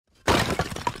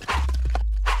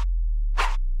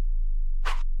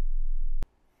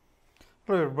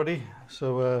Hello everybody.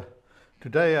 So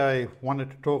today I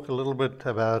wanted to talk a little bit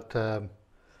about the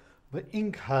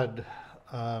InkHUD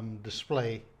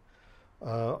display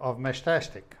of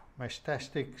Meshtastic.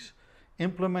 Meshtastic's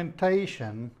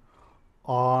implementation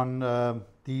on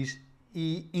these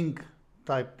e-ink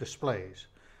type displays.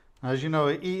 As you know,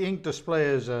 an e-ink display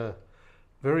is a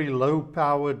very low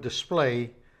powered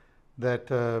display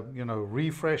that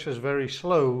refreshes very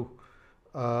slow,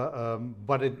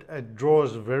 but it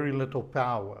draws very little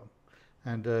power.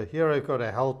 And here I've got a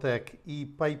Heltec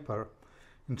E-Paper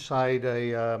inside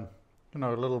a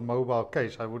little mobile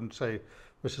case. I wouldn't say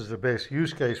this is the best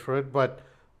use case for it, but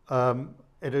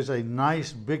it is a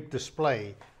nice big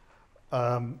display.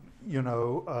 And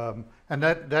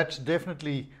that's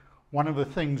definitely one of the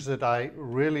things that I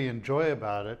really enjoy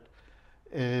about it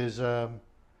is the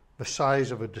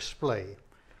size of a display.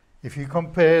 If you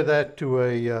compare that to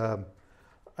a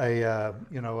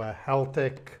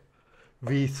Heltec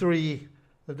V3,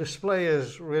 the display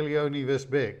is really only this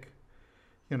big.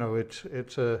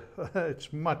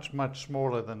 It's much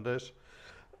smaller than this,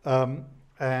 so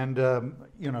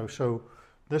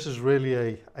this is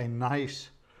really a nice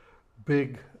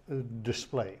big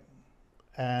display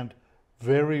and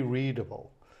very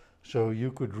readable. So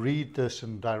you could read this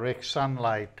in direct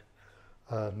sunlight,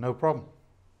 no problem.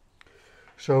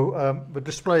 So the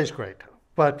display is great.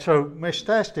 But so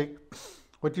Meshtastic,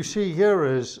 what you see here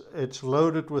is it's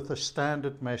loaded with a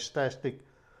standard Meshtastic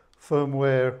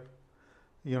firmware.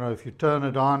 If you turn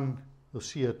it on, you'll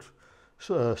see it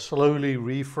slowly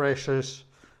refreshes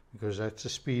because that's the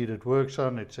speed it works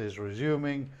on. It says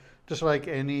resuming, just like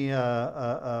any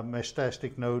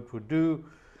Meshtastic node would do.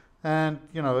 And,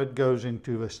 it goes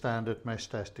into the standard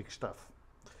Meshtastic stuff.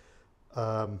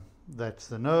 That's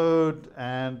the node,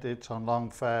 and it's on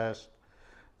long fast.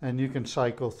 And you can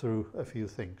cycle through a few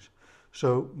things.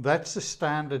 So that's the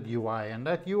standard UI, and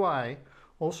that UI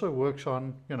also works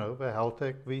on, the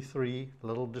Heltec V3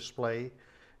 little display.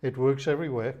 It works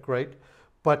everywhere, great.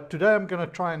 But today I'm going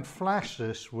to try and flash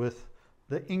this with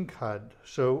the InkHUD.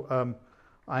 So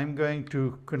I'm going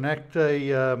to connect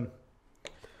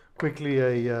quickly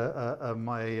a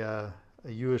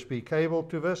USB cable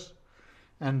to this,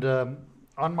 and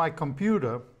on my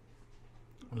computer,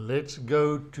 let's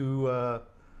go to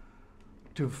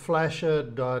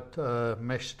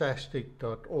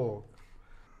flasher.meshtastic.org.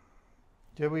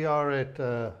 Here we are at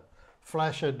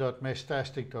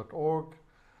flasher.meshtastic.org.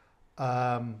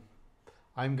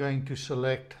 I'm going to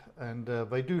select, and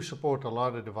they do support a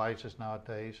lot of devices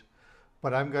nowadays,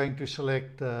 but I'm going to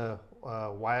select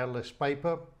wireless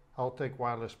paper, Heltec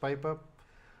wireless paper.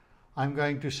 I'm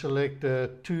going to select a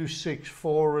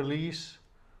 2.6.4 release,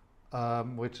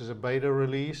 which is a beta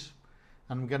release.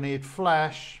 I'm going to hit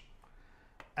flash.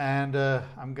 And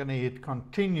I'm going to hit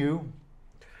continue,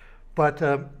 but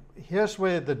here's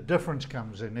where the difference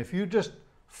comes in. If you just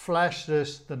flash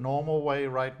this the normal way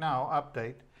right now,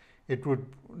 update, it would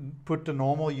put the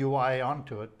normal UI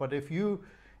onto it. But if you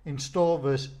install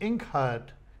this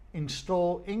InkHUD,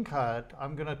 install InkHUD,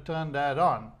 I'm going to turn that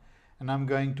on, and I'm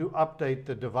going to update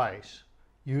the device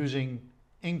using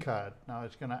InkHUD. Now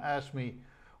it's going to ask me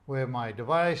where my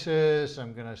device is.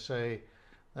 I'm going to say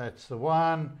that's the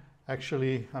one.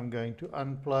 Actually, I'm going to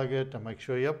unplug it and make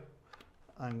sure, yep,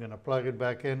 I'm going to plug it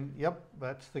back in. Yep,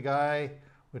 that's the guy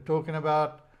we're talking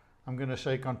about. I'm going to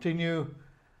say continue,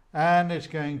 and it's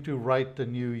going to write the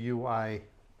new UI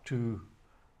to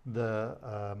the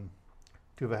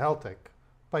Heltec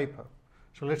paper.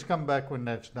 So let's come back when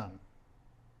that's done.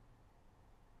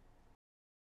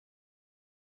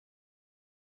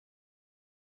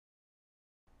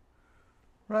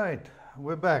 Right,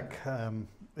 we're back.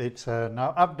 It's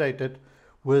now updated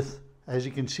with, as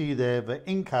you can see there, the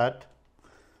InkHUD,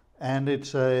 and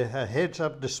it's a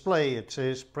heads-up display. It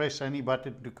says press any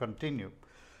button to continue.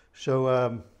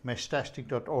 So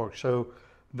meshtastic.org. So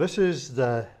this is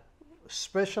the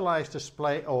specialized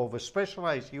display, or the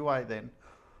specialized UI then,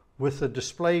 with the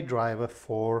display driver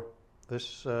for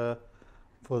this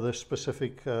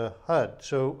specific HUD.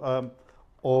 So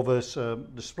or this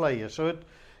display here. So it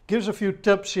gives a few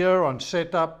tips here on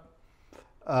setup.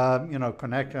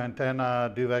 Connect your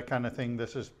antenna, do that kind of thing.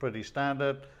 This is pretty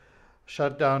standard.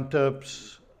 Shutdown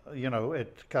tips,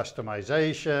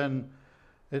 customization.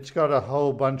 It's got a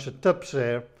whole bunch of tips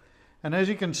there. And as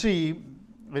you can see,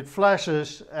 it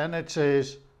flashes and it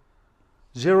says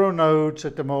 0 nodes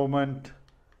at the moment,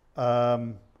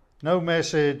 no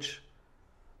message,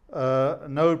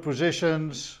 node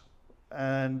positions,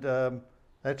 and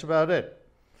that's about it.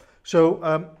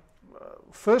 So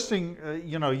first thing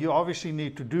you obviously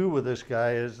need to do with this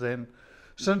guy is then,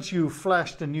 since you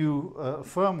flashed the new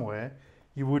firmware,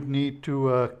 you would need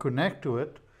to connect to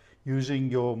it using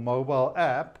your mobile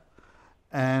app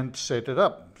and set it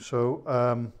up. So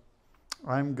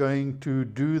I'm going to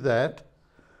do that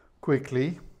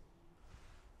quickly.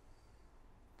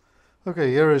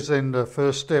 Okay, here is then the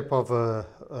first step of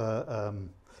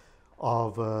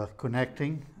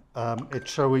connecting.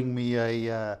 It's showing me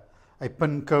a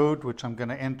PIN code, which I'm going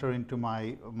to enter into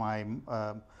my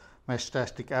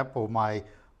Meshtastic app, or my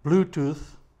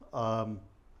Bluetooth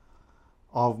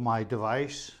of my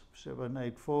device,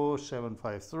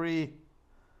 784753.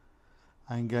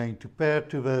 I'm going to pair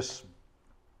to this.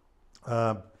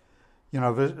 There's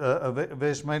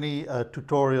many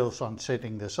tutorials on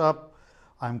setting this up.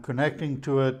 I'm connecting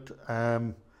to it,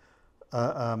 and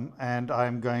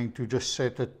I'm going to just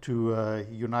set it to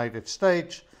United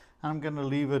States. I'm going to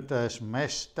leave it as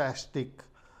Meshtastic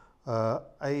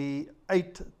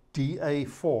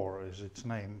A8DA4 is its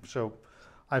name. So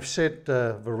I've set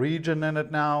the region in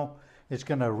it now. It's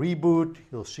going to reboot.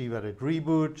 You'll see that it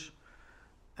reboots.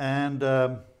 And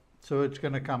so it's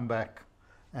going to come back.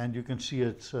 And you can see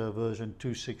it's version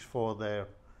 264 there.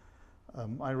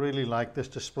 I really like this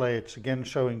display. It's again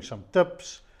showing some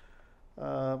tips.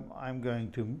 I'm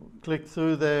going to click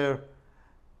through there,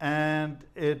 and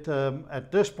it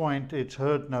at this point it's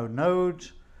heard no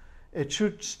nodes. It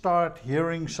should start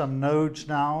hearing some nodes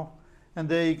now, and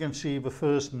there you can see the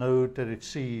first node that it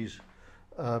sees.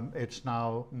 It's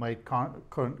now made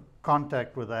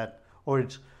contact with that, or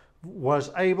it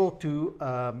was able to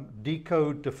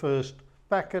decode the first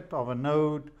packet of a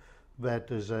node that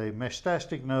is a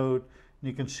Meshtastic node.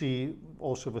 You can see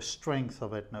also the strength of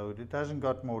that node. It hasn't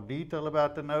got more detail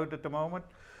about the node at the moment,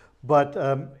 but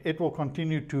it will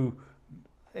continue to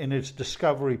in its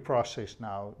discovery process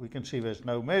now. We can see there's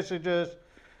no messages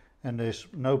and there's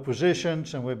no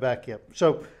positions, and we're back here.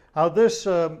 So how this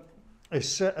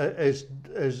is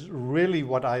really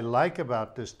what I like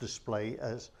about this display,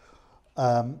 as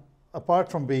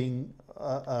apart from being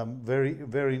very,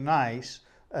 very nice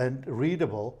and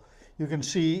readable, you can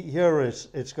see here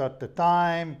it's got the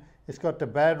time, it's got the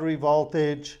battery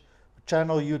voltage,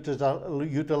 channel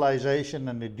utilization,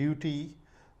 and the duty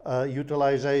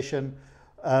utilization.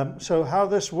 So how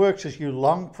this works is you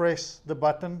long press the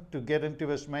button to get into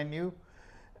this menu,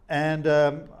 and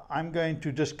I'm going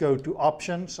to just go to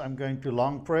options. I'm going to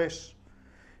long press.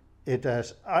 It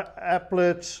has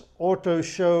applets, auto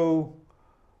show,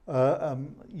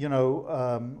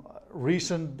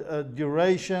 recent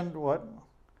duration,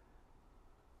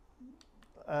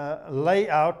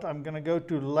 layout. I'm going to go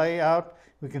to layout.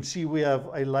 We can see we have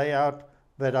a layout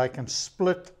that I can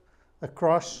split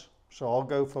across. So I'll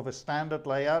go for the standard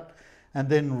layout. And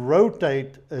then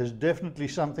rotate is definitely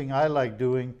something I like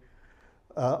doing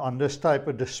on this type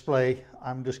of display.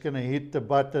 I'm just going to hit the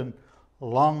button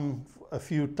long a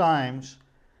few times,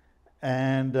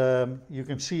 and you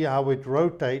can see how it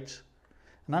rotates.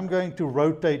 And I'm going to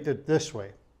rotate it this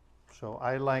way. So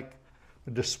I like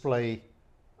the display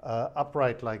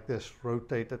upright like this,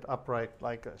 rotated upright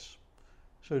like this.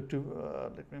 So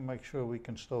let me make sure we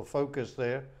can still focus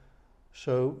there.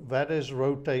 So that is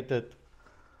rotated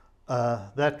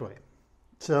that way.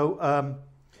 So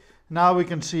now we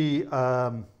can see,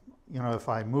 if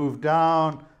I move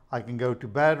down, I can go to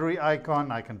battery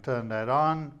icon, I can turn that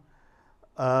on,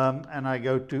 and I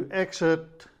go to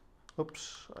exit.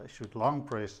 Oops, I should long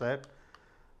press that.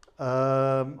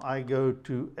 I go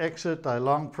to exit, I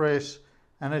long press,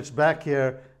 and it's back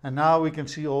here, and now we can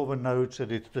see all the nodes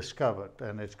that it's discovered,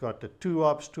 and it's got the 2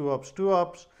 ops, 2 ops, 2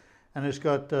 ops, and it's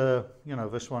got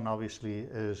this one obviously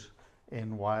is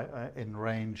in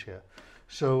range here.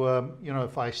 So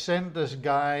if I send this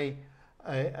guy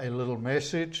a little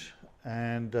message,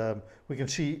 and we can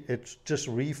see it's just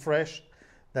refreshed.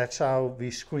 That's how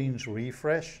these screens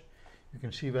refresh. You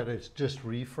can see that it's just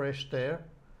refreshed there.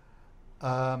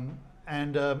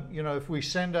 If we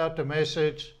send out the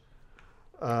message,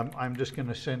 I'm just going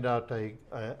to send out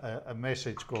a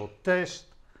message called test,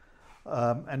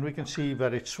 and we can see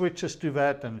that it switches to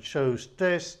that, and it shows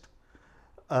test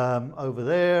over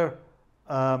there,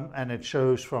 and it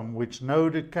shows from which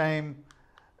node it came,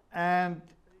 and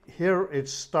here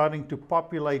it's starting to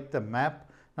populate the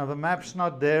map. Now the map's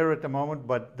not there at the moment,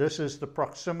 but this is the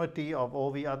proximity of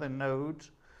all the other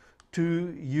nodes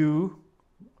to you,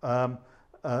 and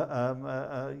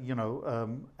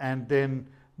then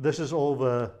this is all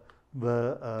the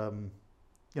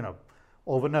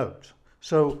all the nodes.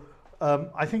 So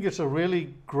I think it's a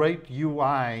really great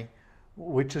UI,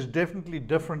 which is definitely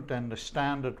different than the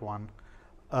standard one.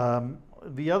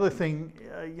 The other thing,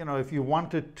 if you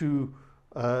wanted to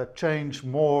change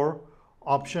more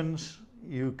options,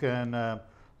 you can,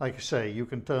 like I say, you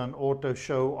can turn auto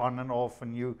show on and off,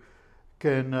 and you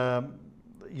can,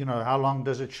 you know, how long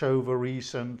does it show the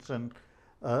recent, and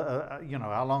you know,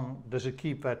 how long does it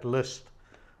keep that list,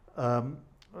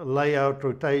 layout,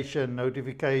 rotation,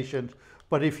 notifications.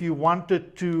 But if you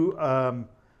wanted to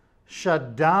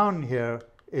shut down here,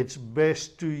 it's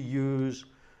best to use,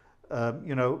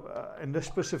 you know, in this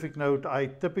specific note, I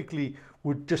typically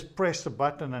would just press the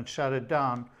button and shut it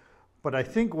down. But I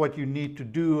think what you need to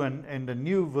do in the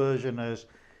new version is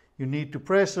you need to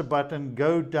press the button,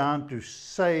 go down to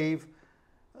save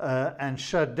and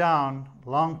shut down,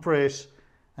 long press,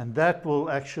 and that will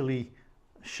actually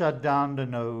shut down the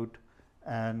node,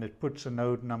 and it puts a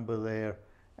node number there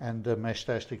and the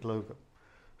Meshtastic logo.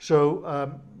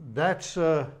 So that's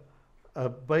a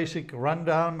basic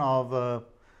rundown of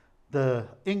the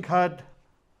InkHUD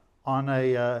on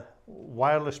a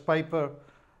wireless paper.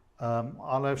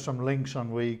 I'll have some links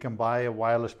on where you can buy a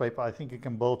wireless paper. I think you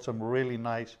can build some really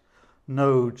nice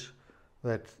nodes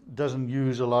that doesn't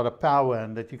use a lot of power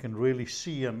and that you can really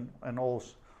see in all,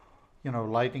 you know,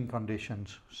 lighting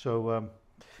conditions. So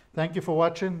thank you for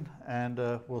watching, and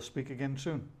we'll speak again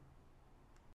soon.